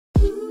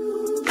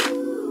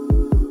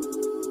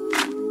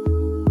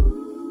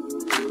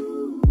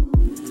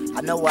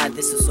I know why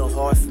this was so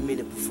hard for me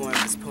to perform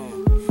this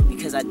poem,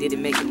 because I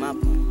didn't make it my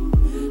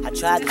poem. I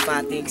tried to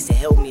find things to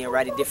help me and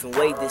write a different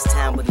way this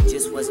time, but it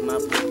just wasn't my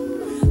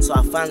poem. So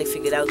I finally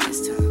figured out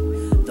this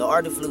time, the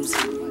art of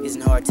losing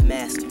isn't hard to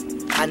master.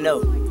 I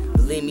know,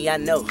 believe me, I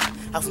know.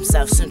 I'm from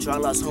South Central, I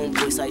lost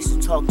homeboys I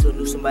used to talk to,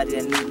 knew somebody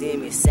that knew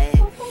them. It's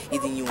sad,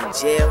 either you in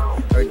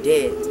jail or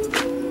dead.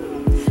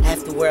 I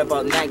have to worry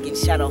about not getting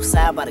shot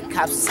outside by the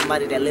cops or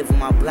somebody that live on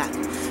my block.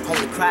 I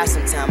only cry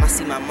sometime, I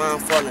see my mom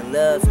fall in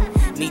love,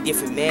 meet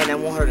different men, I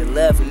want her to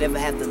love and never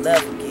have to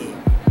love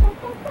again.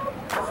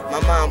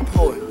 My mom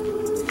poor,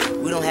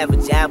 we don't have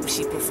a job, but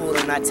she put food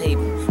on our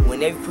table.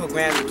 When every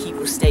program to keep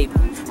her stable.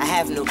 I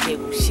have no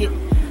cable, shit,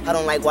 I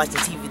don't like watching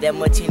TV that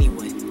much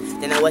anyway.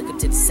 Then I wake up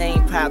to the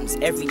same problems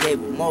every day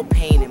with more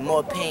pain and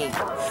more pain.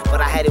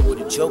 But I had it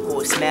with a joke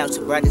or a smile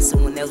to brighten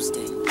someone else's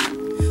day.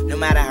 No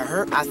matter how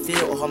hurt I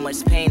feel or how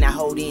much pain I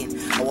hold in,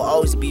 I will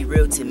always be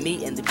real to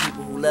me and the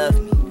people who love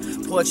me.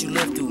 Poetry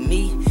live through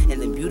me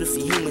and the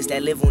beautiful humans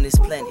that live on this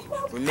planet.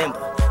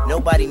 Remember,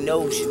 nobody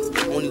knows you,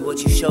 only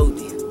what you show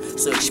them.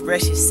 So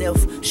express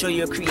yourself, show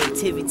your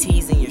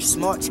creativities and your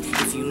smarts.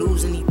 If you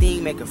lose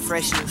anything, make a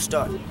fresh new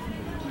start.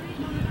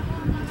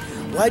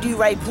 Why do you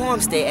write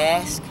poems, they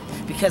ask?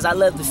 Because I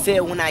love to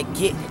feel when I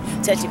get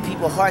touching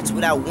people's hearts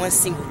without one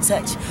single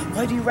touch.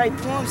 Why do you write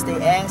poems,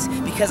 they ask?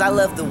 Because I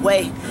love the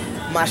way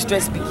my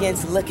stress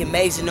begins to look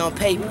amazing on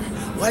paper.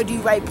 Why do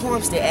you write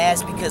poems, they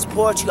ask? Because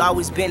poetry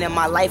always been in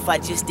my life, I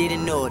just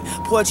didn't know it.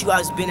 Poetry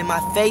always been in my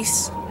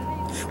face,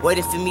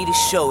 waiting for me to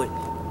show it.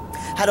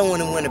 I don't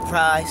want to win a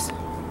prize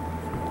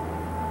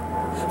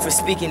for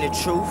speaking the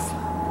truth,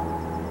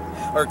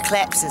 or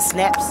claps and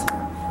snaps.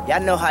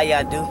 Y'all know how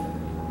y'all do.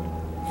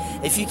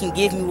 If you can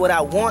give me what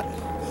I want,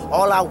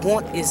 all I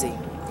want is an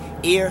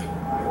ear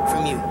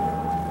from you.